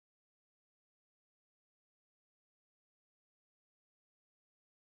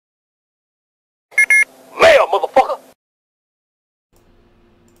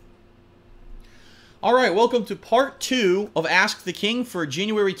All right, welcome to part 2 of Ask the King for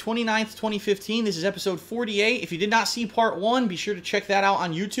January 29th, 2015. This is episode 48. If you did not see part 1, be sure to check that out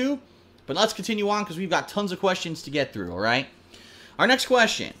on YouTube. But let's continue on because we've got tons of questions to get through, all right? Our next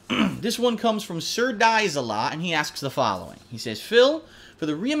question. This one comes from Sir Dies a Lot, and he asks the following. He says, Phil, for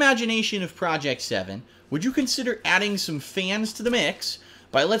the reimagination of Project 7, would you consider adding some fans to the mix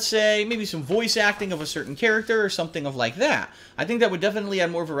by, let's say, maybe some voice acting of a certain character or something of like that? I think that would definitely add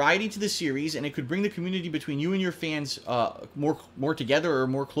more variety to the series, and it could bring the community between you and your fans more together or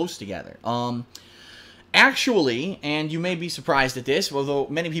more close together. Actually, and you may be surprised at this, although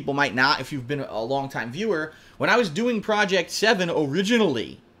many people might not if you've been a long-time viewer, when I was doing Project 7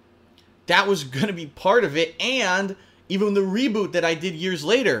 originally, that was going to be part of it, and even the reboot that I did years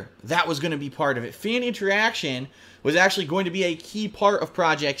later, that was going to be part of it. Fan interaction was actually going to be a key part of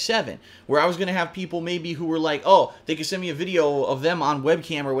Project 7, where I was going to have people maybe who were like, oh, they could send me a video of them on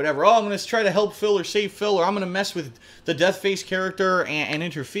webcam or whatever. Oh, I'm going to try to help Phil or save Phil, or I'm going to mess with the Deathface character and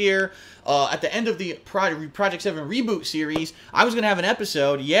interfere. At the end of the Project 7 reboot series, I was going to have an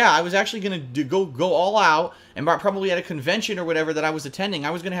episode. Yeah, I was actually going to go all out, and probably at a convention or whatever that I was attending,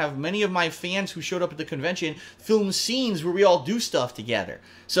 I was going to have many of my fans who showed up at the convention film scenes where we all do stuff together.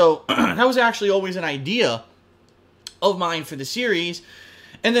 So that was actually always an idea of mine for the series,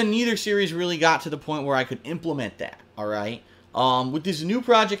 and then neither series really got to the point where I could implement that, alright? With this new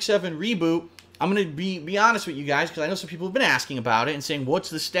Project 7 reboot, I'm going to be honest with you guys, because I know some people have been asking about it and saying, what's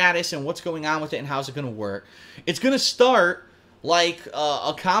the status and what's going on with it and how's it going to work? It's going to start like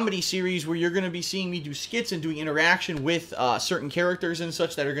a comedy series where you're going to be seeing me do skits and doing interaction with certain characters and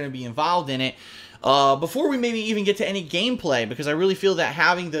such that are going to be involved in it. Before we maybe even get to any gameplay, because I really feel that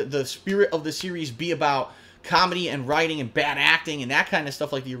having the spirit of the series be about comedy and writing and bad acting and that kind of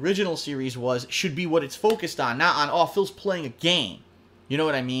stuff like the original series was, should be what it's focused on, not on, oh, Phil's playing a game. You know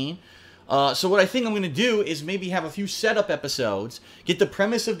what I mean? So what I think I'm going to do is maybe have a few setup episodes, get the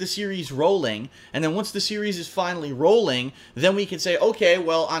premise of the series rolling, and then once the series is finally rolling, then we can say, okay,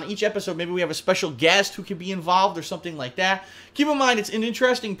 well, on each episode, maybe we have a special guest who could be involved or something like that. Keep in mind, it's an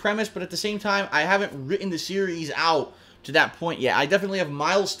interesting premise, but at the same time, I haven't written the series out to that point yet. I definitely have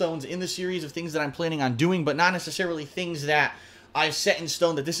milestones in the series of things that I'm planning on doing, but not necessarily things that I've set in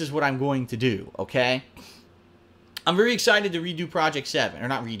stone that this is what I'm going to do, okay? I'm very excited to redo Project 7, or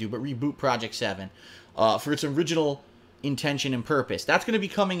not redo, but reboot Project 7 for its original intention and purpose. That's going to be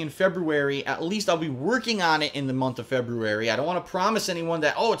coming in February. At least I'll be working on it in the month of February. I don't want to promise anyone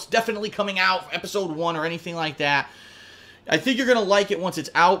that, oh, it's definitely coming out for episode 1 or anything like that. I think you're going to like it once it's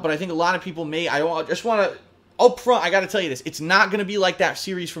out, but I think a lot of people may. I just want to, up front, I got to tell you this. It's not going to be like that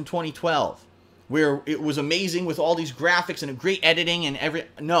series from 2012, where it was amazing with all these graphics and great editing and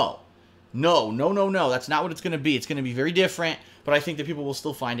No. That's not what it's going to be. It's going to be very different, but I think that people will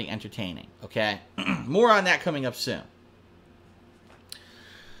still find it entertaining, okay? More on that coming up soon.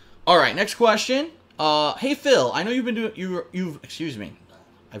 All right, next question. Hey, Phil, I know you've been doing... Excuse me.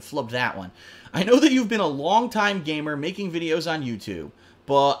 I flubbed that one. I know that you've been a long-time gamer making videos on YouTube,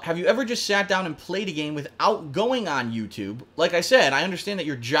 but have you ever just sat down and played a game without going on YouTube? Like I said, I understand that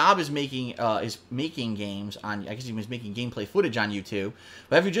your job is making games on... I guess he was making gameplay footage on YouTube.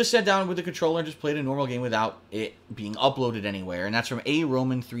 But have you just sat down with the controller and just played a normal game without it being uploaded anywhere? And that's from A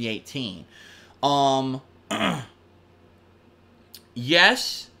Roman 318.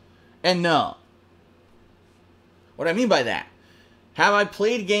 Yes and no. What I mean by that? Have I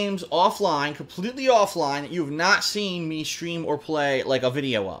played games offline, completely offline, that you have not seen me stream or play like a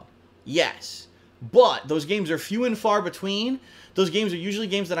video of? Yes. But those games are few and far between. Those games are usually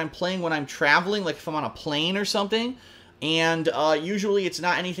games that I'm playing when I'm traveling, like if I'm on a plane or something. And usually it's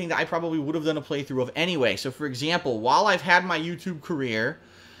not anything that I probably would have done a playthrough of anyway. So for example, while I've had my YouTube career,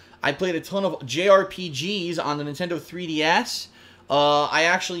 I played a ton of JRPGs on the Nintendo 3DS. I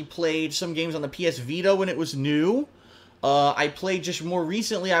actually played some games on the PS Vita when it was new. I played just more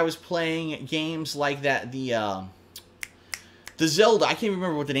recently, I was playing games like that, the Zelda, I can't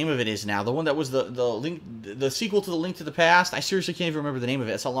remember what the name of it is now, the one that was the sequel to the Link to the Past. I seriously can't even remember the name of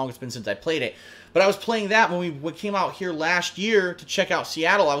it. That's how long it's been since I played it. But I was playing that when we came out here last year to check out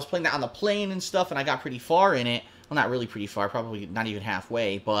Seattle. I was playing that on the plane and stuff, and I got pretty far in it. Well, not really pretty far, probably not even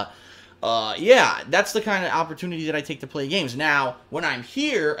halfway, but yeah, that's the kind of opportunity that I take to play games. Now, when I'm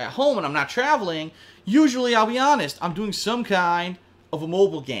here at home and I'm not traveling, usually, I'll be honest, I'm doing some kind of a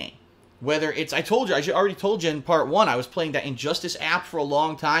mobile game. Whether it's, I already told you in part 1, I was playing that Injustice app for a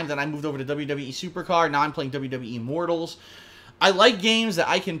long time, then I moved over to WWE Supercard, now I'm playing WWE Immortals. I like games that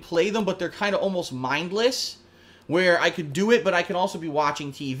I can play them, but they're kind of almost mindless. where I could do it, but I could also be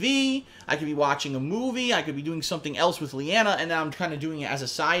watching TV, I could be watching a movie, I could be doing something else with Leanna, and then I'm kind of doing it as a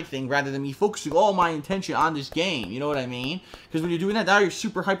side thing rather than me focusing all my attention on this game, you know what I mean? Because when you're doing that, now you're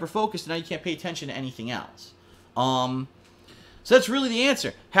super hyper-focused, and now you can't pay attention to anything else. So that's really the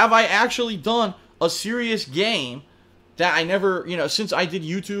answer. Have I actually done a serious game that I never, you know, since I did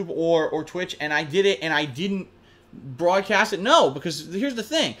YouTube or Twitch, and I did it and I didn't broadcast it? No, because here's the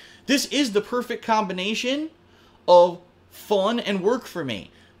thing. This is the perfect combination of fun and work for me.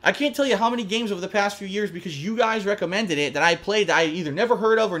 I can't tell you how many games over the past few years, because you guys recommended it, that I played that I either never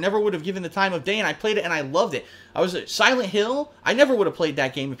heard of or never would have given the time of day, and I played it and I loved it. I was at Silent Hill. I never would have played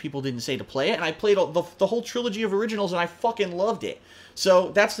that game if people didn't say to play it, and I played the whole trilogy of originals, and I fucking loved it.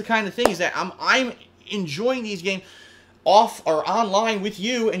 So that's the kind of thing, is that I'm enjoying these games off or online with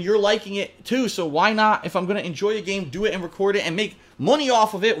you, and you're liking it too. So why not, if I'm going to enjoy a game, do it and record it and make money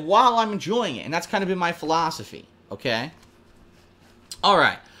off of it while I'm enjoying it? And that's kind of been my philosophy. Okay?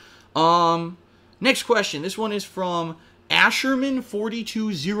 Alright. Next question. This one is from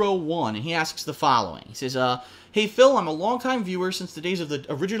Asherman4201, and he asks the following. He says, hey Phil, I'm a longtime viewer since the days of the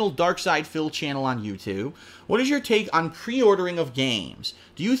original Dark Side Phil channel on YouTube. What is your take on pre-ordering of games?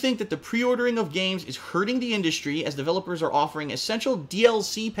 Do you think that the pre-ordering of games is hurting the industry, as developers are offering essential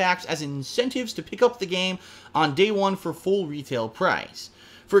DLC packs as incentives to pick up the game on day one for full retail price?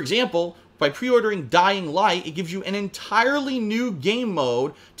 For example, by pre-ordering Dying Light, it gives you an entirely new game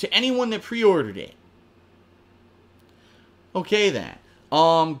mode to anyone that pre-ordered it. Okay then.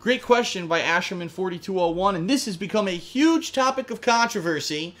 Great question by Asherman4201, and this has become a huge topic of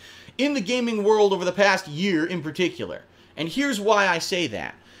controversy in the gaming world over the past year in particular. And here's why I say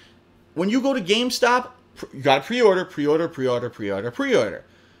that. When you go to GameStop, you gotta pre-order, pre-order, pre-order, pre-order, pre-order.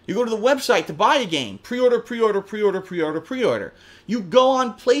 You go to the website to buy a game, pre-order, pre-order, pre-order, pre-order, pre-order. You go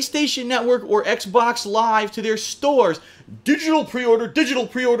on PlayStation Network or Xbox Live to their stores, digital pre-order, digital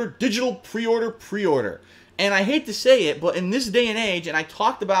pre-order, digital pre-order, pre-order. And I hate to say it, but in this day and age, and I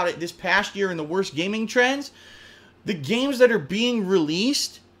talked about it this past year in the worst gaming trends, the games that are being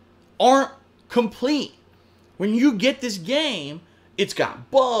released aren't complete. When you get this game, it's got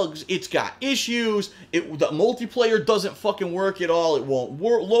bugs, it's got issues, the multiplayer doesn't fucking work at all, it won't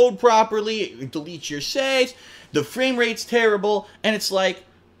load properly, it deletes your saves, the frame rate's terrible, and it's like,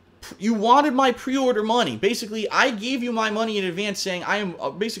 you wanted my pre-order money. Basically, I gave you my money in advance saying I am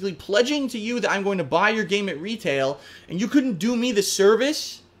basically pledging to you that I'm going to buy your game at retail, and you couldn't do me the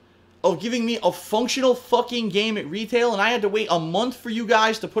service of giving me a functional fucking game at retail, and I had to wait a month for you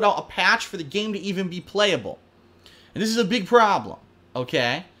guys to put out a patch for the game to even be playable. And this is a big problem,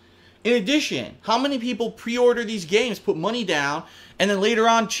 okay? In addition, how many people pre-order these games, put money down, and then later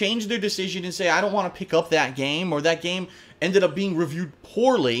on change their decision and say, I don't want to pick up that game, or that game ended up being reviewed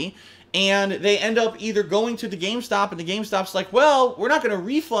poorly, and they end up either going to the GameStop, and the GameStop's like, well, we're not going to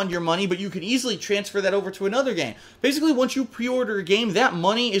refund your money, but you can easily transfer that over to another game. Basically, once you pre-order a game, that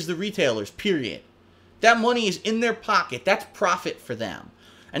money is the retailer's, period. That money is in their pocket. That's profit for them.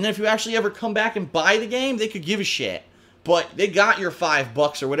 And then if you actually ever come back and buy the game, they could give a shit. But they got your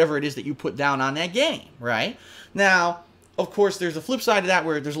 $5 or whatever it is that you put down on that game, right? Now, of course, there's a flip side to that,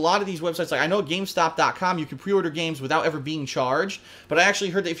 where there's a lot of these websites, like I know GameStop.com, you can pre-order games without ever being charged, but I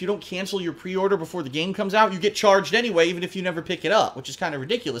actually heard that if you don't cancel your pre-order before the game comes out, you get charged anyway, even if you never pick it up, which is kind of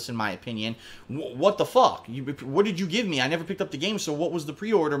ridiculous in my opinion. What the fuck? What did you give me? I never picked up the game, so what was the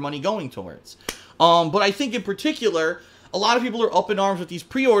pre-order money going towards? But I think in particular, a lot of people are up in arms with these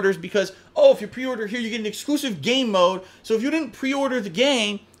pre-orders because, oh, if you pre-order here, you get an exclusive game mode, so if you didn't pre-order the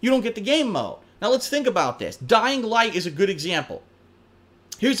game, you don't get the game mode. Now let's think about this. Dying Light is a good example.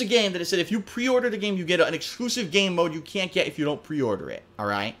 Here's a game that it said if you pre-order the game, you get an exclusive game mode you can't get if you don't pre-order it,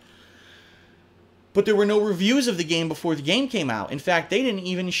 alright? But there were no reviews of the game before the game came out. In fact, they didn't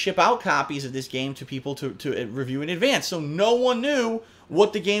even ship out copies of this game to people to review in advance. So no one knew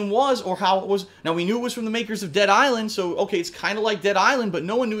what the game was or how it was. Now, we knew it was from the makers of Dead Island, so, okay, it's kind of like Dead Island, but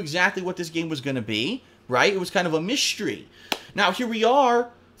no one knew exactly what this game was going to be, right? It was kind of a mystery. Now, here we are,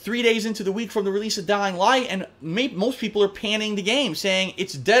 3 days into the week from the release of Dying Light, and most people are panning the game, saying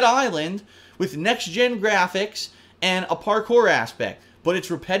it's Dead Island with next-gen graphics and a parkour aspect. But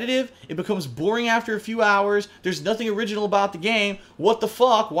it's repetitive, it becomes boring after a few hours, there's nothing original about the game. What the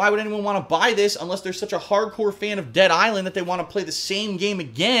fuck? Why would anyone want to buy this unless they're such a hardcore fan of Dead Island that they want to play the same game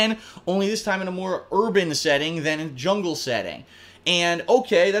again, only this time in a more urban setting than a jungle setting? And,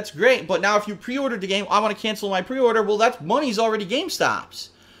 okay, that's great, but now if you pre-ordered the game, I want to cancel my pre-order, well, that money's already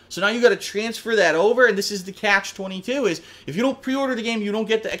GameStop's. So now you got to transfer that over, and this is the catch-22, is if you don't pre-order the game, you don't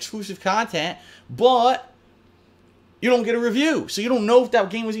get the exclusive content, but you don't get a review. So you don't know if that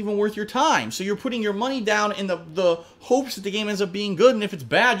game was even worth your time. So you're putting your money down in the hopes that the game ends up being good, and if it's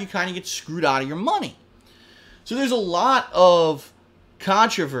bad, you kind of get screwed out of your money. So there's a lot of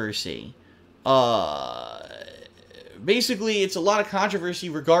controversy. Basically, it's a lot of controversy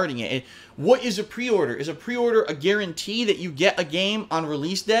regarding it. What is a pre-order? Is a pre-order a guarantee that you get a game on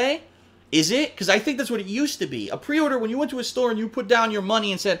release day? Is it? Because I think that's what it used to be. A pre-order, when you went to a store and you put down your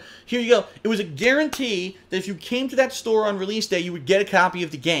money and said, here you go, it was a guarantee that if you came to that store on release day, you would get a copy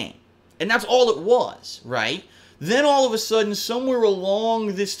of the game. And that's all it was, right? Then all of a sudden, somewhere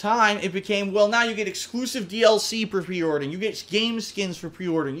along this time, it became, well, now you get exclusive DLC for pre-ordering, you get game skins for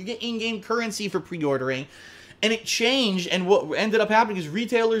pre-ordering, you get in-game currency for pre-ordering. And it changed, and what ended up happening is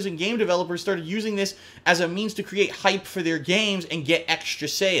retailers and game developers started using this as a means to create hype for their games and get extra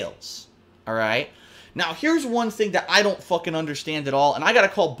sales. Alright? Now, here's one thing that I don't fucking understand at all, and I gotta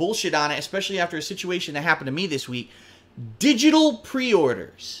call bullshit on it, especially after a situation that happened to me this week. Digital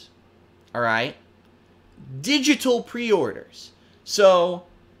pre-orders. Alright? Digital pre-orders. So,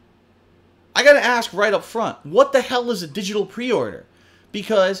 I gotta ask right up front, what the hell is a digital pre-order?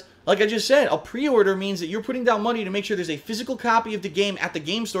 Because, like I just said, a pre-order means that you're putting down money to make sure there's a physical copy of the game at the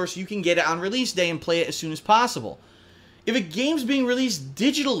game store so you can get it on release day and play it as soon as possible. If a game's being released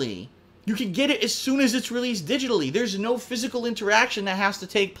digitally, you can get it as soon as it's released digitally. There's no physical interaction that has to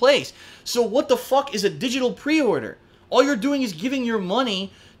take place. So what the fuck is a digital pre-order? All you're doing is giving your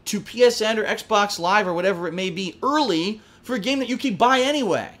money to PSN or Xbox Live or whatever it may be early for a game that you can buy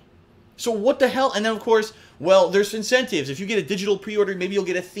anyway. So what the hell? And then, of course, well, there's incentives. If you get a digital pre-order, maybe you'll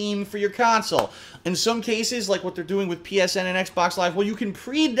get a theme for your console. In some cases, like what they're doing with PSN and Xbox Live, well, you can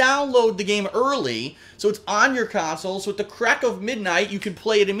pre-download the game early, so it's on your console, so at the crack of midnight, you can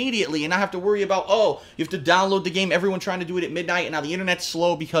play it immediately and not have to worry about, oh, you have to download the game, everyone trying to do it at midnight, and now the internet's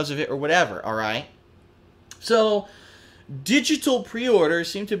slow because of it, or whatever, all right? So, digital pre-orders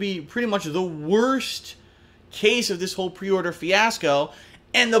seem to be pretty much the worst case of this whole pre-order fiasco.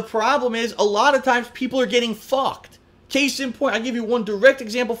 And the problem is, a lot of times people are getting fucked. Case in point, I'll give you one direct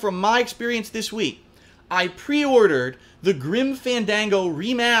example from my experience this week. I pre-ordered the Grim Fandango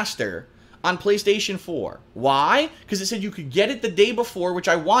remaster on PlayStation 4. Why? Because it said you could get it the day before, which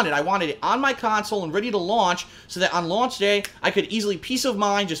I wanted. I wanted it on my console and ready to launch, so that on launch day, I could easily, peace of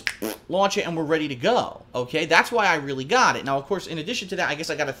mind, just launch it and we're ready to go. Okay? That's why I really got it. Now, of course, in addition to that, I guess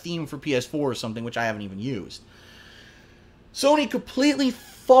I got a theme for PS4 or something, which I haven't even used. Sony completely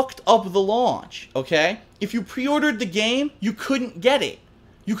fucked up the launch, okay? If you pre-ordered the game, you couldn't get it.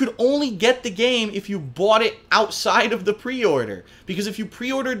 You could only get the game if you bought it outside of the pre-order. Because if you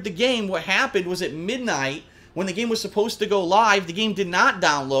pre-ordered the game, what happened was at midnight, when the game was supposed to go live, the game did not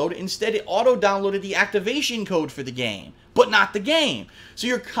download. Instead, it auto-downloaded the activation code for the game, but not the game. So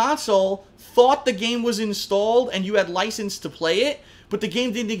your console thought the game was installed and you had license to play it, but the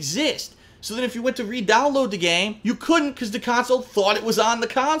game didn't exist. So then if you went to re-download the game, you couldn't because the console thought it was on the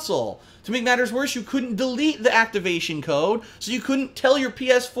console. To make matters worse, you couldn't delete the activation code, so you couldn't tell your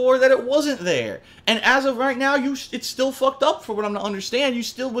PS4 that it wasn't there. And as of right now, it's still fucked up for what I'm to understand. You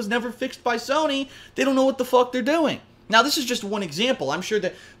still was never fixed by Sony. They don't know what the fuck they're doing. Now, this is just one example. I'm sure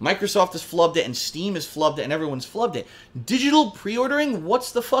that Microsoft has flubbed it, and Steam has flubbed it, and everyone's flubbed it. Digital pre-ordering,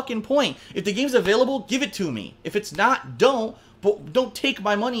 what's the fucking point? If the game's available, give it to me. If it's not, don't. But don't take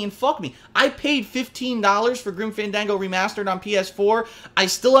my money and fuck me. I paid $15 for Grim Fandango Remastered on PS4. I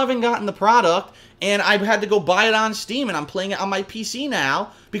still haven't gotten the product, and I've had to go buy it on Steam, and I'm playing it on my PC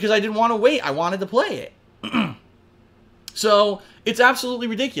now because I didn't want to wait. I wanted to play it. So, it's absolutely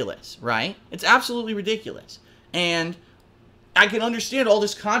ridiculous, right? It's absolutely ridiculous. And I can understand all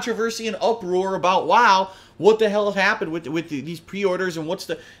this controversy and uproar about, wow, what the hell happened with these pre-orders, and what's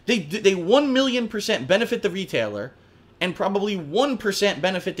the... They 1,000,000% benefit the retailer, and probably 1%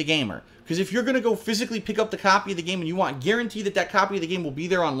 benefit the gamer. Because if you're going to go physically pick up the copy of the game and you want guarantee that that copy of the game will be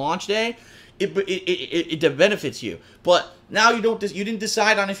there on launch day, it benefits you. But now you didn't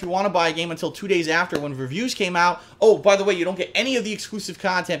decide on if you want to buy a game until 2 days after when reviews came out. Oh, by the way, you don't get any of the exclusive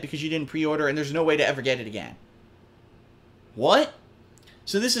content because you didn't pre-order, and there's no way to ever get it again. What?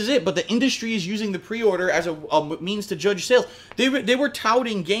 So this is it, but the industry is using the pre-order as a means to judge sales. They were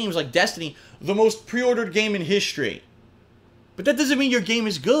touting games like Destiny, the most pre-ordered game in history. But that doesn't mean your game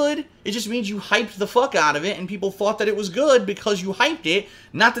is good. It just means you hyped the fuck out of it and people thought that it was good because you hyped it,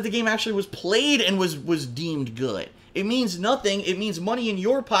 not that the game actually was played and was deemed good. It means nothing. It means money in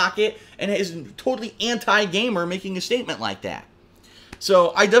your pocket and is totally anti-gamer making a statement like that.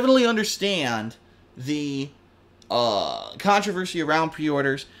 So I definitely understand the controversy around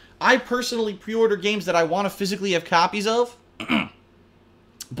pre-orders. I personally pre-order games that I want to physically have copies of,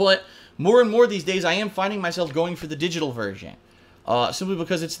 but more and more these days, I am finding myself going for the digital version. Simply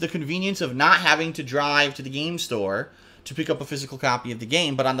because it's the convenience of not having to drive to the game store to pick up a physical copy of the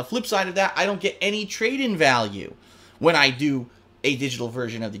game. But on the flip side of that, I don't get any trade-in value when I do a digital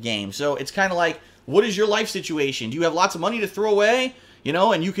version of the game. So it's kind of like, what is your life situation? Do you have lots of money to throw away? You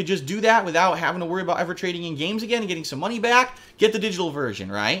know, and you could just do that without having to worry about ever trading in games again and getting some money back? Get the digital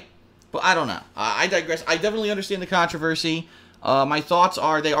version, right? But I don't know. I digress. I definitely understand the controversy. My thoughts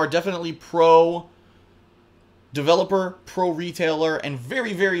are they are definitely pro-developer, pro-retailer, and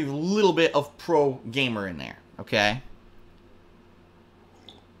very, very little bit of pro-gamer in there, okay?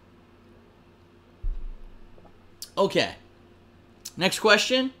 Okay. Next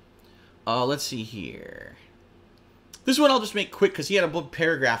question. Let's see here. This one I'll just make quick because he had a book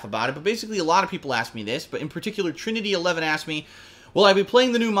paragraph about it. But basically, a lot of people ask me this. But in particular, Trinity11 asked me, will I be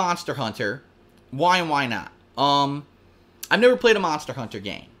playing the new Monster Hunter? Why and why not? I've never played a Monster Hunter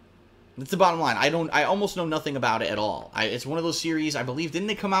game. That's the bottom line. I almost know nothing about it at all. It's one of those series, I believe,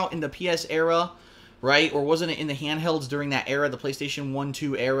 didn't it come out in the PS era, right? Or wasn't it in the handhelds during that era, the PlayStation 1,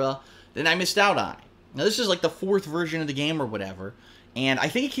 2 era? Then I missed out on it. Now, this is like the 4th version of the game or whatever. And I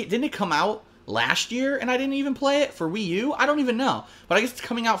think didn't it come out last year and I didn't even play it for Wii U? I don't even know. But I guess it's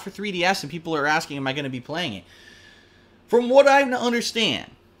coming out for 3DS and people are asking, am I going to be playing it? From what I understand,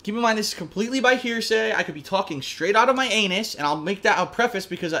 keep in mind this is completely by hearsay. I could be talking straight out of my anus, and I'll make that a preface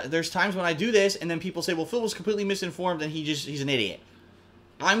because there's times when I do this and then people say, well, Phil was completely misinformed and he's an idiot.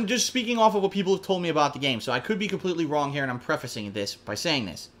 I'm just speaking off of what people have told me about the game, so I could be completely wrong here, and I'm prefacing this by saying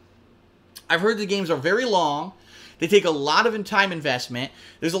this. I've heard the games are very long. They take a lot of time investment.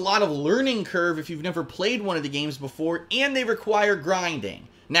 There's a lot of learning curve if you've never played one of the games before, and they require grinding.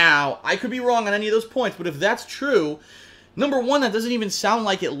 Now, I could be wrong on any of those points, but if that's true, number one, that doesn't even sound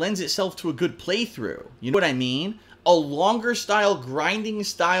like it lends itself to a good playthrough. You know what I mean? A longer style, grinding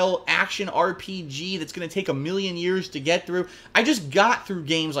style action RPG that's going to take a million years to get through. I just got through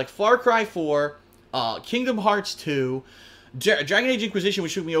games like Far Cry 4, Kingdom Hearts 2, Dragon Age Inquisition,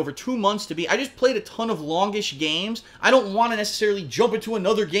 which took me over 2 months to beat. I just played a ton of longish games. I don't want to necessarily jump into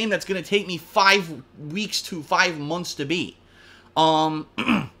another game that's going to take me 5 weeks to 5 months to beat.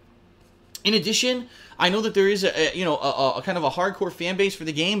 In addition, I know that there is a kind of a hardcore fan base for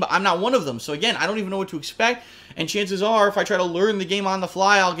the game, but I'm not one of them. So again, I don't even know what to expect. And chances are, if I try to learn the game on the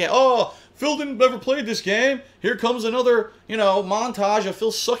fly, I'll get, oh, Phil didn't ever play this game. Here comes another, montage of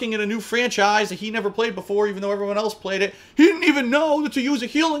Phil sucking at a new franchise that he never played before, even though everyone else played it. He didn't even know that to use a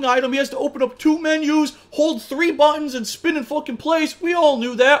healing item, he has to open up 2 menus, hold 3 buttons, and spin in fucking place. We all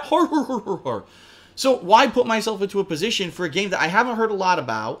knew that. So why put myself into a position for a game that I haven't heard a lot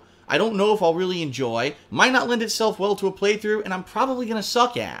about, I don't know if I'll really enjoy, might not lend itself well to a playthrough, and I'm probably going to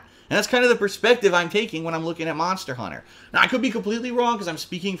suck at? And that's kind of the perspective I'm taking when I'm looking at Monster Hunter. Now, I could be completely wrong because I'm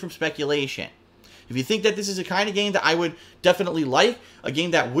speaking from speculation. If you think that this is a kind of game that I would definitely like, a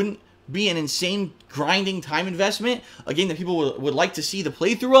game that wouldn't be an insane grinding time investment, a game that people would like to see the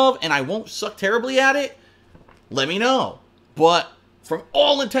playthrough of, and I won't suck terribly at it, let me know. But from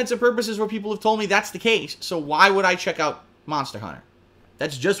all intents and purposes where people have told me that's the case, so why would I check out Monster Hunter?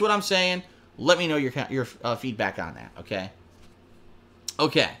 That's just what I'm saying. Let me know your feedback on that, okay?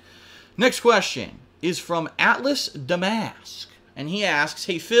 Okay. Next question is from Atlas Damask. And he asks,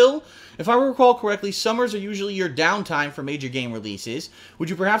 hey Phil, if I recall correctly, summers are usually your downtime for major game releases. Would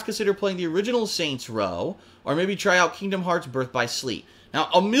you perhaps consider playing the original Saints Row? Or maybe try out Kingdom Hearts Birth by Sleep? Now,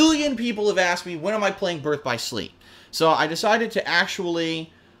 a million people have asked me, when am I playing Birth by Sleep? So I decided to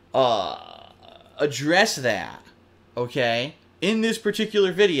actually address that, okay, in this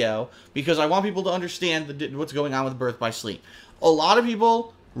particular video, because I want people to understand what's going on with Birth by Sleep. A lot of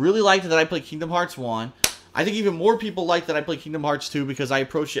people really liked that I played Kingdom Hearts 1. I think even more people liked that I played Kingdom Hearts 2 because I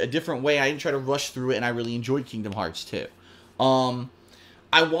approached it a different way. I didn't try to rush through it, and I really enjoyed Kingdom Hearts 2.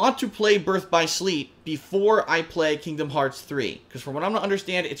 I want to play Birth by Sleep before I play Kingdom Hearts 3. Because from what I'm to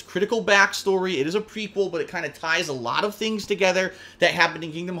understand, it's critical backstory. It is a prequel, but it kind of ties a lot of things together that happened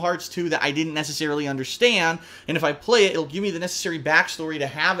in Kingdom Hearts 2 that I didn't necessarily understand. And if I play it, it'll give me the necessary backstory to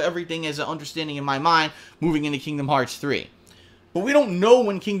have everything as an understanding in my mind moving into Kingdom Hearts 3. But we don't know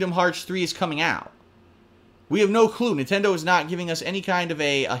when Kingdom Hearts 3 is coming out. We have no clue. Nintendo is not giving us any kind of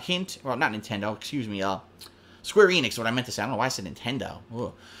a hint. Well, not Nintendo, excuse me. Square Enix, what I meant to say. I don't know why I said Nintendo.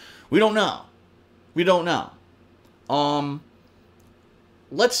 Ugh. We don't know. We don't know.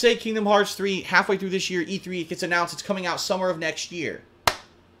 Let's say Kingdom Hearts 3, halfway through this year, E3, it gets announced. It's coming out summer of next year.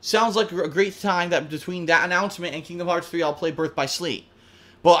 Sounds like a great time that between that announcement and Kingdom Hearts 3, I'll play Birth by Sleep.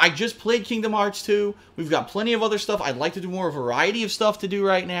 But I just played Kingdom Hearts 2. We've got plenty of other stuff. I'd like to do more variety of stuff to do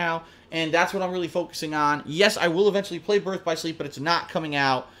right now. And that's what I'm really focusing on. Yes, I will eventually play Birth by Sleep, but it's not coming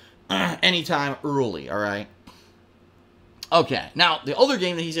out anytime early, all right? Okay, now, the other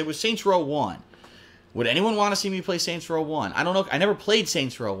game that he said was Saints Row 1. Would anyone want to see me play Saints Row 1? I don't know. I never played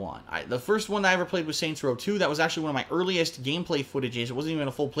Saints Row 1. The first one I ever played was Saints Row 2. That was actually one of my earliest gameplay footages. It wasn't even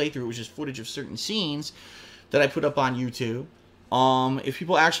a full playthrough. It was just footage of certain scenes that I put up on YouTube. If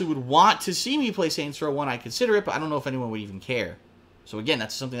people actually would want to see me play Saints Row 1, I'd consider it, but I don't know if anyone would even care. So again,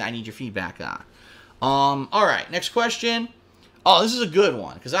 that's something that I need your feedback on. Alright, next question. Oh, this is a good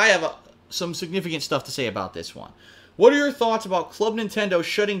one, because I have some significant stuff to say about this one. What are your thoughts about Club Nintendo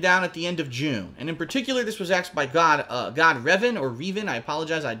shutting down at the end of June? And in particular, this was asked by God Revan, or Revan, I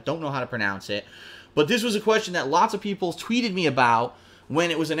apologize, I don't know how to pronounce it. But this was a question that lots of people tweeted me about when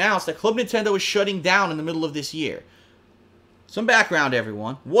it was announced that Club Nintendo is shutting down in the middle of this year. Some background,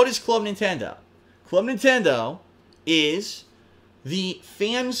 everyone. What is Club Nintendo? Club Nintendo is the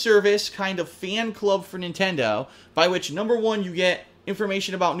fan service kind of fan club for Nintendo, by which, number one, you get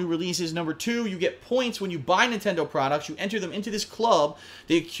information about new releases. Number two, you get points when you buy Nintendo products. You enter them into this club,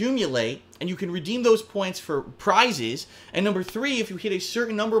 they accumulate, and you can redeem those points for prizes. And number three, if you hit a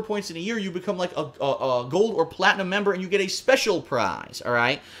certain number of points in a year, you become like a gold or platinum member, and you get a special prize, all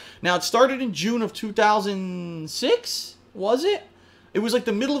right? Now, it started in June of 2006, was it? It was like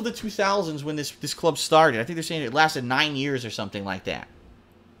the middle of the 2000s when this club started. I think they're saying it lasted 9 years or something like that.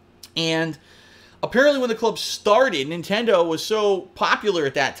 And apparently when the club started, Nintendo was so popular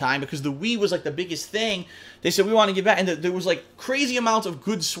at that time because the Wii was like the biggest thing. They said, we want to give back. And there was like crazy amounts of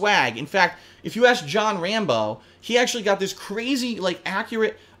good swag. In fact, if you ask John Rambo, he actually got this crazy, like,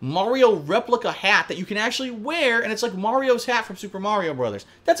 accurate Mario replica hat that you can actually wear, and it's like Mario's hat from Super Mario Brothers.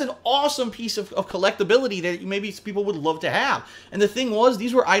 That's an awesome piece of collectability that maybe people would love to have. And the thing was,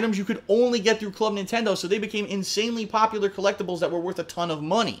 these were items you could only get through Club Nintendo, so they became insanely popular collectibles that were worth a ton of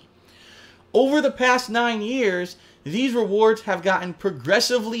money. Over the past 9 years, these rewards have gotten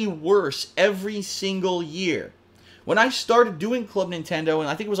progressively worse every single year. When I started doing Club Nintendo, and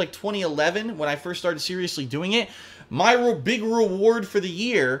I think it was like 2011 when I first started seriously doing it, my big reward for the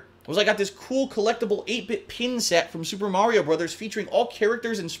year was I got this cool collectible 8-bit pin set from Super Mario Brothers featuring all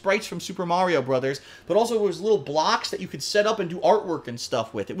characters and sprites from Super Mario Brothers, but also it was little blocks that you could set up and do artwork and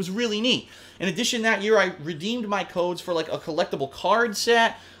stuff with. It was really neat. In addition, that year I redeemed my codes for like a collectible card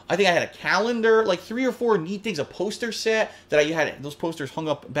set. I think I had a calendar, like 3 or 4 neat things, a poster set that I had. Those posters hung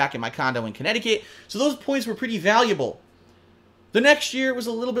up back in my condo in Connecticut. So those points were pretty valuable. The next year was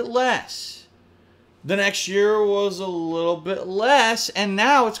a little bit less. The next year was a little bit less. And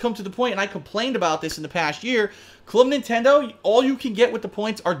now it's come to the point, and I complained about this in the past year, Club Nintendo, all you can get with the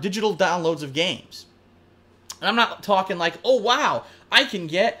points are digital downloads of games. And I'm not talking like, oh wow, I can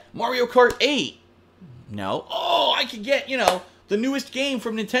get Mario Kart 8. No. Oh, I can get, you know, the newest game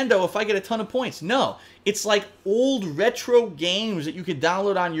from Nintendo if I get a ton of points. No, it's like old retro games that you could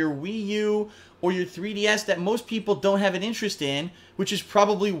download on your Wii U or your 3DS that most people don't have an interest in, which is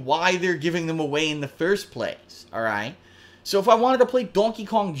probably why they're giving them away in the first place, alright? So if I wanted to play Donkey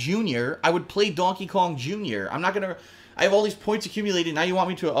Kong Jr., I would play Donkey Kong Jr. I'm not going to... I have all these points accumulated, now you want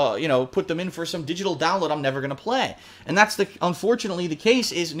me to, you know, put them in for some digital download I'm never going to play. And that's, unfortunately, the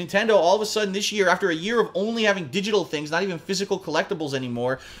case is Nintendo, all of a sudden this year, after a year of only having digital things, not even physical collectibles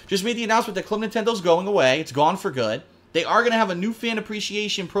anymore, just made the announcement that Club Nintendo's going away. It's gone for good. They are going to have a new fan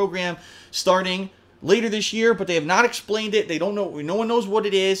appreciation program starting later this year, but they have not explained it. They don't know. No one knows what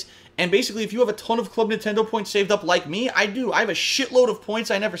it is. And basically, if you have a ton of Club Nintendo points saved up like me, I do. I have a shitload of points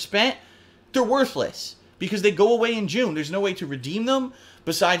I never spent. They're worthless because they go away in June. There's no way to redeem them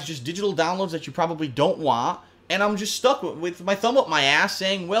besides just digital downloads that you probably don't want. And I'm just stuck with my thumb up my ass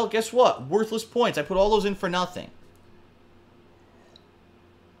saying, well, guess what? Worthless points. I put all those in for nothing.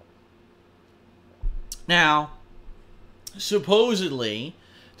 Now, supposedly,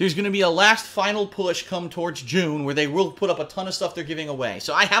 there's going to be a last final push come towards June where they will put up a ton of stuff they're giving away.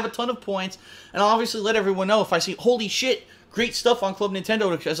 So I have a ton of points, and I'll obviously let everyone know if I see, holy shit, great stuff on Club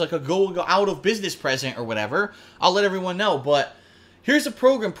Nintendo as like a go out of business present or whatever. I'll let everyone know. But here's a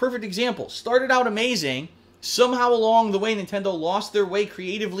program, perfect example. Started out amazing. Somehow along the way, Nintendo lost their way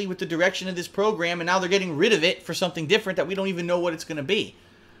creatively with the direction of this program, and now they're getting rid of it for something different that we don't even know what it's going to be.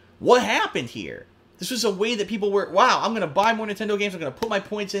 What happened here? This was a way that people were, wow, I'm going to buy more Nintendo games, I'm going to put my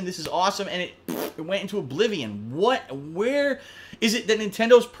points in, this is awesome, and it went into oblivion. Where is it that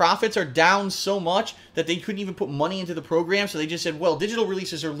Nintendo's profits are down so much that they couldn't even put money into the program, so they just said, well, digital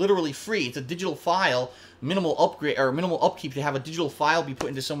releases are literally free. It's a digital file, minimal upgrade, or minimal upkeep to have a digital file be put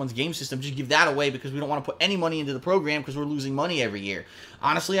into someone's game system. Just give that away because we don't want to put any money into the program because we're losing money every year.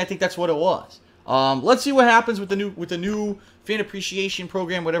 Honestly, I think that's what it was. Let's see what happens with the new fan appreciation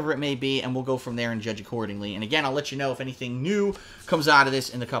program, whatever it may be, and we'll go from there and judge accordingly. And again, I'll let you know if anything new comes out of this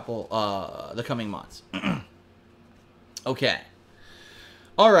in the coming months. Okay.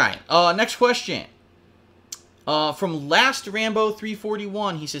 All right. Next question. From Last Rambo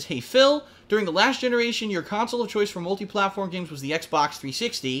 341, he says, "Hey Phil, during the last generation, your console of choice for multi-platform games was the Xbox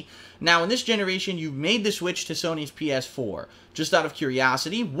 360. Now, in this generation, you've made the switch to Sony's PS4. Just out of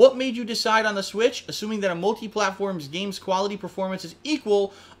curiosity, what made you decide on the Switch, assuming that a multi-platform game's quality performance is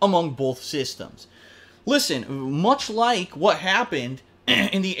equal among both systems?" Listen, much like what happened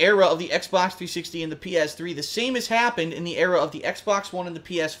in the era of the Xbox 360 and the PS3, the same has happened in the era of the Xbox One and the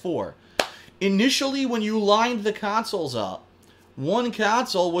PS4. Initially, when you lined the consoles up, one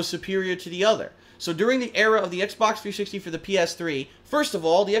console was superior to the other. So during the era of the Xbox 360 for the PS3, first of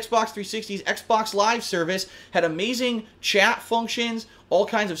all, the Xbox 360's Xbox Live service had amazing chat functions, all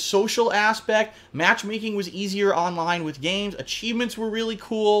kinds of social aspect, matchmaking was easier online with games, achievements were really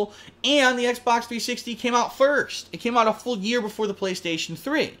cool, and the Xbox 360 came out first. It came out a full year before the PlayStation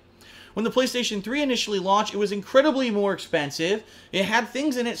 3. When the PlayStation 3 initially launched, it was incredibly more expensive. It had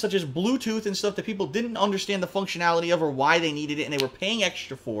things in it such as Bluetooth and stuff that people didn't understand the functionality of or why they needed it, and they were paying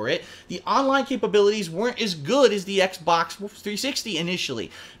extra for it. The online capabilities weren't as good as the Xbox 360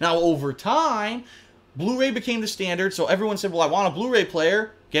 initially. Now, over time, Blu-ray became the standard, so everyone said, well, I want a Blu-ray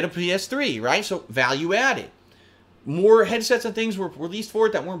player, get a PS3, right? So, value added. More headsets and things were released for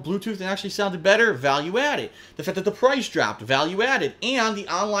it that weren't Bluetooth and actually sounded better, value added. The fact that the price dropped, value added. And the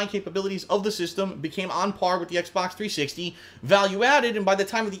online capabilities of the system became on par with the Xbox 360, value added. And by the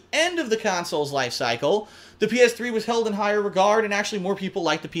time of the end of the console's life cycle, the PS3 was held in higher regard, and actually more people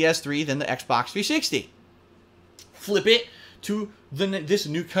liked the PS3 than the Xbox 360. Flip it to this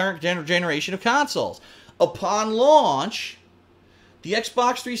new current generation of consoles. Upon launch, the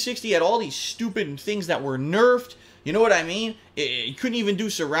Xbox 360 had all these stupid things that were nerfed. You know what I mean? It couldn't even do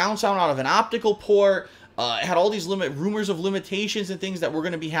surround sound out of an optical port. It had all these rumors of limitations and things that were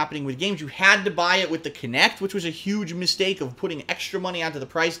going to be happening with games. You had to buy it with the Kinect, which was a huge mistake of putting extra money onto the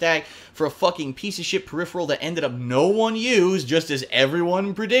price tag for a fucking piece of shit peripheral that ended up no one used, just as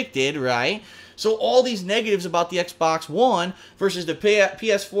everyone predicted, right? So all these negatives about the Xbox One versus the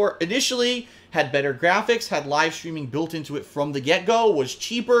PS4 initially had better graphics, had live streaming built into it from the get-go, was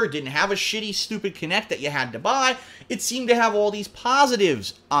cheaper, didn't have a shitty, stupid Kinect that you had to buy. It seemed to have all these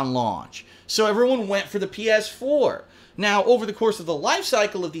positives on launch. So everyone went for the PS4. Now, over the course of the life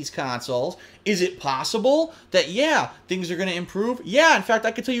cycle of these consoles, is it possible that, yeah, things are going to improve? Yeah, in fact,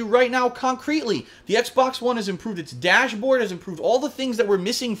 I can tell you right now concretely, the Xbox One has improved its dashboard, has improved all the things that were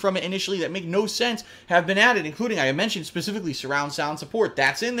missing from it initially that make no sense have been added, including, I mentioned specifically, surround sound support.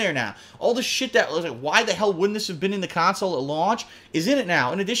 That's in there now. All the shit that was like, why the hell wouldn't this have been in the console at launch is in it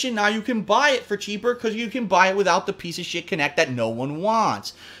now. In addition, now you can buy it for cheaper because you can buy it without the piece of shit Kinect that no one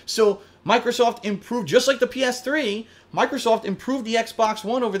wants. So Microsoft improved, just like the PS3, Microsoft improved the Xbox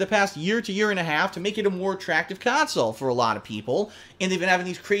One over the past year to year and a half to make it a more attractive console for a lot of people. And they've been having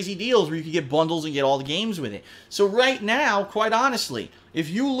these crazy deals where you can get bundles and get all the games with it. So right now, quite honestly, if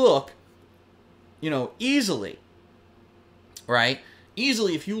you look, easily, right?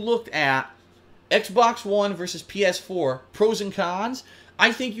 Easily, if you looked at Xbox One versus PS4, pros and cons,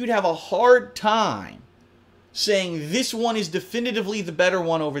 I think you'd have a hard time saying this one is definitively the better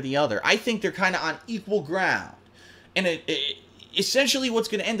one over the other. I think they're kind of on equal ground. And essentially what's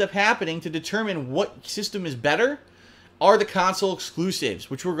going to end up happening to determine what system is better are the console exclusives,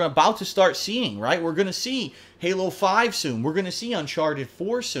 which we're about to start seeing, right? We're going to see Halo 5 soon. We're going to see Uncharted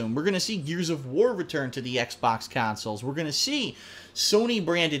 4 soon. We're going to see Gears of War return to the Xbox consoles. We're going to see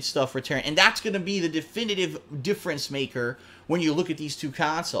Sony-branded stuff return. And that's going to be the definitive difference maker when you look at these two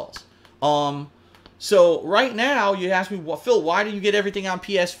consoles. So right now, you ask me, well, Phil, why do you get everything on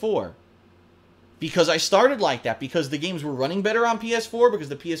PS4? Because I started like that, because the games were running better on PS4, because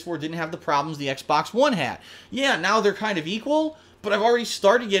the PS4 didn't have the problems the Xbox One had. Yeah, now they're kind of equal, but I've already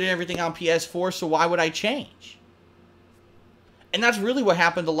started getting everything on PS4, so why would I change? And that's really what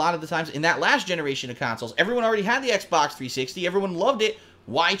happened a lot of the times in that last generation of consoles. Everyone already had the Xbox 360, everyone loved it,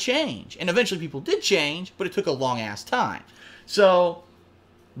 why change? And eventually people did change, but it took a long-ass time. So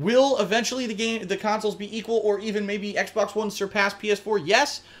will eventually the consoles be equal, or even maybe Xbox One surpass PS4?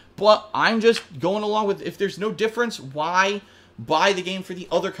 Yes. But I'm just going along with, if there's no difference, why buy the game for the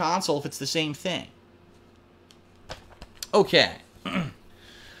other console if it's the same thing? Okay.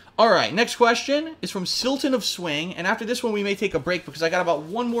 Alright, next question is from Silton of Swing, and after this one we may take a break because I got about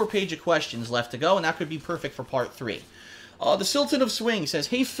one more page of questions left to go, and that could be perfect for part 3. The Silton of Swing says,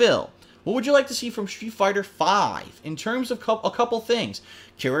 "Hey Phil, What would you like to see from Street Fighter V in terms of a couple things?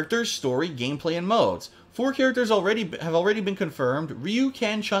 Characters, story, gameplay, and modes. 4 characters have already been confirmed: Ryu,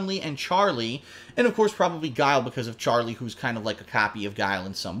 Ken, Chun-Li, and Charlie. And of course probably Guile, because of Charlie, who's kind of like a copy of Guile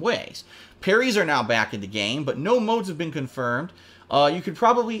in some ways. Parries are now back in the game, but no modes have been confirmed. You could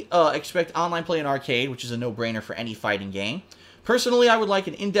probably expect online play in arcade, which is a no-brainer for any fighting game. Personally, I would like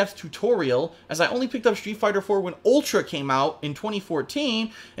an in-depth tutorial, as I only picked up Street Fighter 4 when Ultra came out in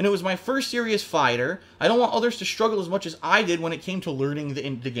 2014, and it was my first serious fighter. I don't want others to struggle as much as I did when it came to learning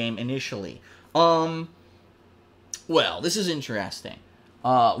the game initially. Well, this is interesting.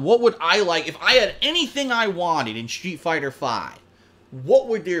 What would I like, if I had anything I wanted in Street Fighter V, what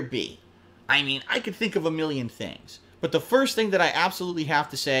would there be? I mean, I could think of a million things. But the first thing that I absolutely have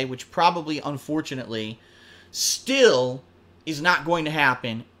to say, which probably, unfortunately, still is not going to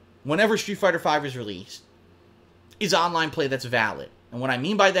happen whenever Street Fighter V is released, is online play that's valid. And what I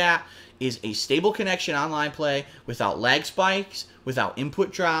mean by that is a stable connection online play without lag spikes, without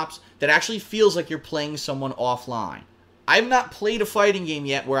input drops, that actually feels like you're playing someone offline. I've not played a fighting game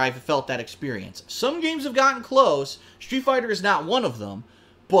yet where I've felt that experience. Some games have gotten close. Street Fighter is not one of them,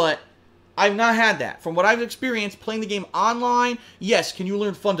 but I've not had that. From what I've experienced playing the game online, yes, can you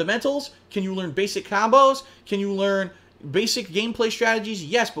learn fundamentals? Can you learn basic combos? Can you learn basic gameplay strategies?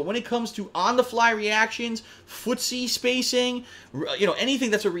 Yes, but when it comes to on-the-fly reactions, footsie spacing,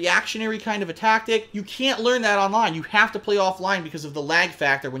 anything that's a reactionary kind of a tactic, you can't learn that online. You have to play offline because of the lag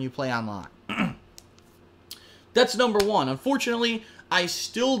factor when you play online. That's number one. Unfortunately, I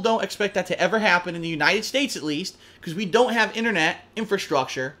still don't expect that to ever happen in the United States, at least, because we don't have internet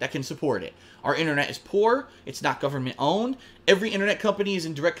infrastructure that can support it. Our internet is poor. It's not government-owned. Every internet company is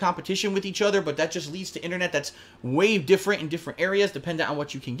in direct competition with each other, but that just leads to internet that's way different in different areas, depending on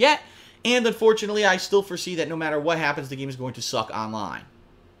what you can get. And unfortunately, I still foresee that no matter what happens, the game is going to suck online.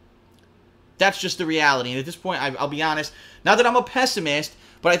 That's just the reality. And at this point, I'll be honest, not that I'm a pessimist,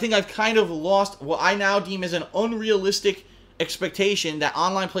 but I think I've kind of lost what I now deem as an unrealistic expectation that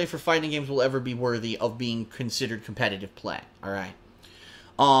online play for fighting games will ever be worthy of being considered competitive play. All right.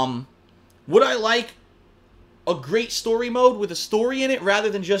 Would I like a great story mode with a story in it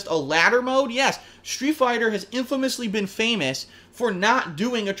rather than just a ladder mode? Yes. Street Fighter has infamously been famous for not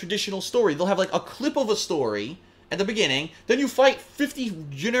doing a traditional story. They'll have like a clip of a story at the beginning, then you fight 50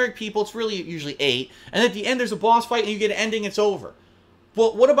 generic people, it's really usually 8, and at the end there's a boss fight and you get an ending, it's over.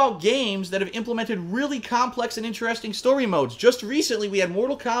 But what about games that have implemented really complex and interesting story modes? Just recently, we had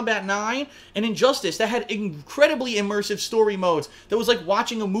Mortal Kombat 9 and Injustice that had incredibly immersive story modes that was like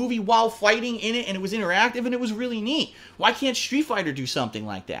watching a movie while fighting in it, and it was interactive, and it was really neat. Why can't Street Fighter do something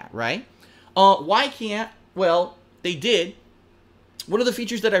like that, right? Why can't? Well, they did. One of the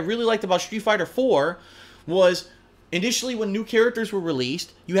features that I really liked about Street Fighter 4 was initially, when new characters were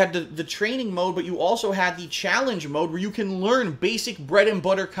released, you had the training mode, but you also had the challenge mode where you can learn basic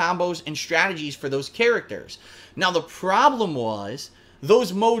bread-and-butter combos and strategies for those characters. Now, the problem was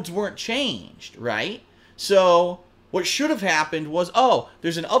those modes weren't changed, right? So what should have happened was, oh,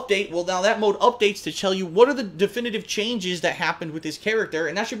 there's an update. Well, now that mode updates to tell you what are the definitive changes that happened with this character,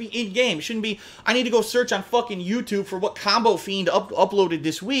 and that should be in-game. It shouldn't be, I need to go search on fucking YouTube for what Combo Fiend uploaded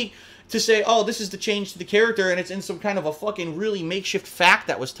this week to say, oh, this is the change to the character, and it's in some kind of a fucking really makeshift fact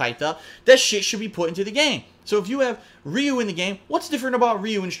that was typed up. That shit should be put into the game. So if you have Ryu in the game, what's different about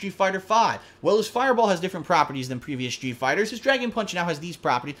Ryu in Street Fighter V? Well, his Fireball has different properties than previous Street Fighters. His Dragon Punch now has these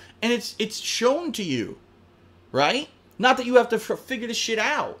properties, and it's shown to you, right? Not that you have to figure this shit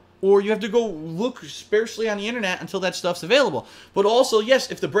out, or you have to go look sparsely on the internet until that stuff's available. But also, yes,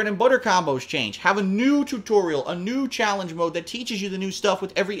 if the bread and butter combos change, have a new tutorial, a new challenge mode that teaches you the new stuff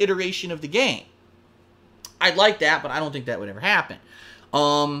with every iteration of the game. I'd like that, but I don't think that would ever happen.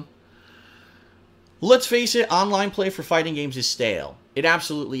 Let's face it, online play for fighting games is stale. It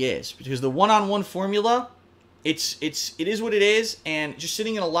absolutely is, because the one-on-one formula, it is what it is, and just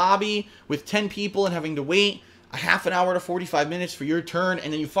sitting in a lobby with 10 people and having to wait a half an hour to 45 minutes for your turn,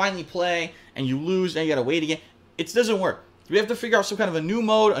 and then you finally play, and you lose, and you gotta wait again. It doesn't work. We have to figure out some kind of a new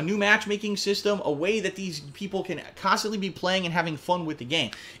mode, a new matchmaking system, a way that these people can constantly be playing and having fun with the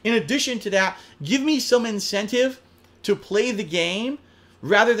game. In addition to that, give me some incentive to play the game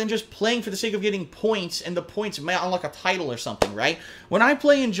rather than just playing for the sake of getting points, and the points may unlock a title or something, right? When I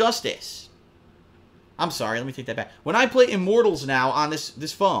play Injustice, I'm sorry, let me take that back. When I play Immortals now on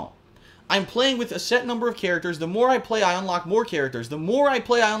this phone, I'm playing with a set number of characters. The more I play, I unlock more characters. The more I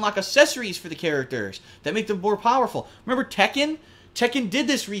play, I unlock accessories for the characters that make them more powerful. Remember Tekken? Tekken did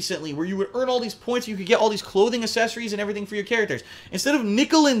this recently, where you would earn all these points, you could get all these clothing accessories and everything for your characters. Instead of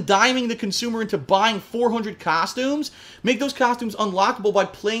nickel and diming the consumer into buying 400 costumes, make those costumes unlockable by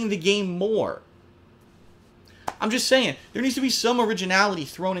playing the game more. I'm just saying, there needs to be some originality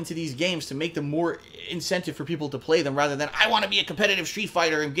thrown into these games to make them more incentive for people to play them, rather than, I want to be a competitive Street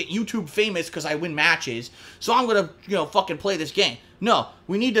Fighter and get YouTube famous because I win matches, so I'm going to, you know, fucking play this game. No,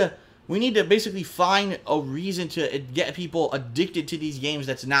 we need to basically find a reason to get people addicted to these games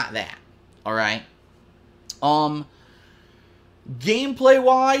that's not that. Alright?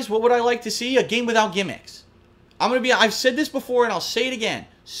 Gameplay-wise, what would I like to see? A game without gimmicks. I've said this before and I'll say it again.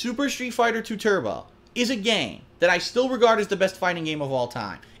 Super Street Fighter 2 Turbo is a game that I still regard as the best fighting game of all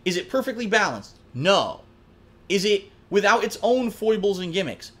time. Is it perfectly balanced? No. Is it without its own foibles and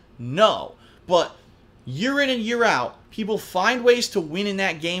gimmicks? No. But year in and year out, people find ways to win in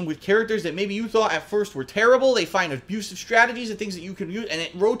that game with characters that maybe you thought at first were terrible. They find abusive strategies and things that you can use, and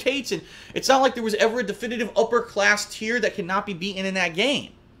it rotates, and it's not like there was ever a definitive upper class tier that cannot be beaten in that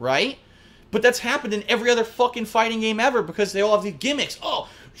game, right? But that's happened in every other fucking fighting game ever, because they all have these gimmicks. Oh,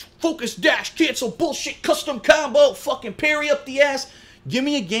 focus, dash, cancel, bullshit, custom combo, fucking parry up the ass. Give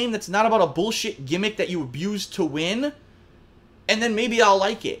me a game that's not about a bullshit gimmick that you abuse to win, and then maybe I'll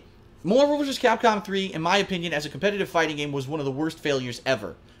like it. Marvel vs. Capcom 3, in my opinion, as a competitive fighting game, was one of the worst failures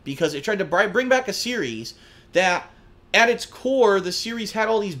ever. Because it tried to bring back a series that, at its core, the series had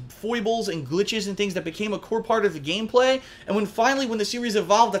all these foibles and glitches and things that became a core part of the gameplay. And when the series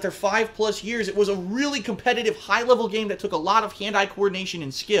evolved after 5+ years, it was a really competitive, high-level game that took a lot of hand-eye coordination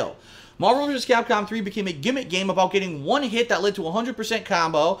and skill. Marvel vs. Capcom 3 became a gimmick game about getting one hit that led to a 100%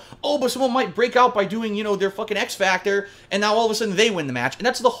 combo. Oh, but someone might break out by doing, you know, their fucking X Factor, and now all of a sudden they win the match. And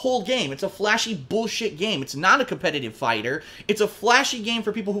that's the whole game. It's a flashy bullshit game. It's not a competitive fighter. It's a flashy game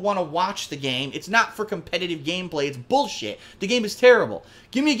for people who want to watch the game. It's not for competitive gameplay. It's bullshit. The game is terrible.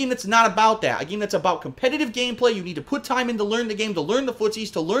 Give me a game that's not about that. A game that's about competitive gameplay. You need to put time in to learn the game, to learn the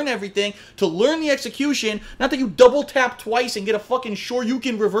footsies, to learn everything, to learn the execution. Not that you double tap twice and get a fucking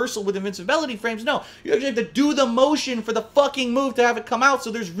Shoryuken reversal with invincibility frames. No, you actually have to do the motion for the fucking move to have it come out,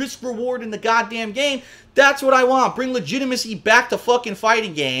 so there's risk reward in the goddamn game. That's what I want. Bring legitimacy back to fucking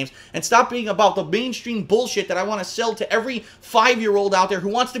fighting games and stop being about the mainstream bullshit that I want to sell to every 5-year-old out there who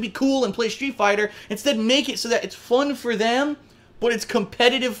wants to be cool and play Street Fighter. Instead, make it so that it's fun for them, but it's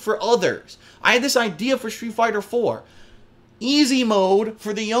competitive for others. I had this idea for Street Fighter 4. Easy mode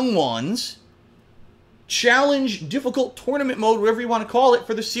for the young ones. Challenge, difficult tournament mode, whatever you want to call it,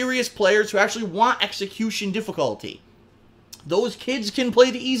 for the serious players who actually want execution difficulty. Those kids can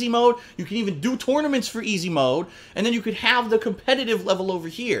play the easy mode. You can even do tournaments for easy mode. And then you could have the competitive level over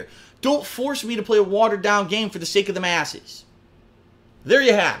here. Don't force me to play a watered-down game for the sake of the masses. There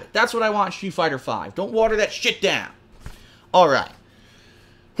you have it. That's what I want in Street Fighter 5. Don't water that shit down. Alright.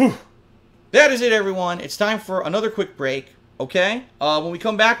 That is it, everyone. It's time for another quick break. Okay? When we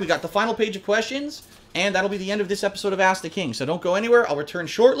come back, we got the final page of questions. And that'll be the end of this episode of Ask the King. So don't go anywhere. I'll return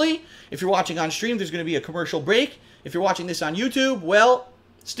shortly. If you're watching on stream, there's going to be a commercial break. If you're watching this on YouTube, well,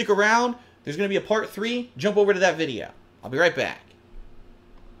 stick around. There's going to be a part 3. Jump over to that video. I'll be right back.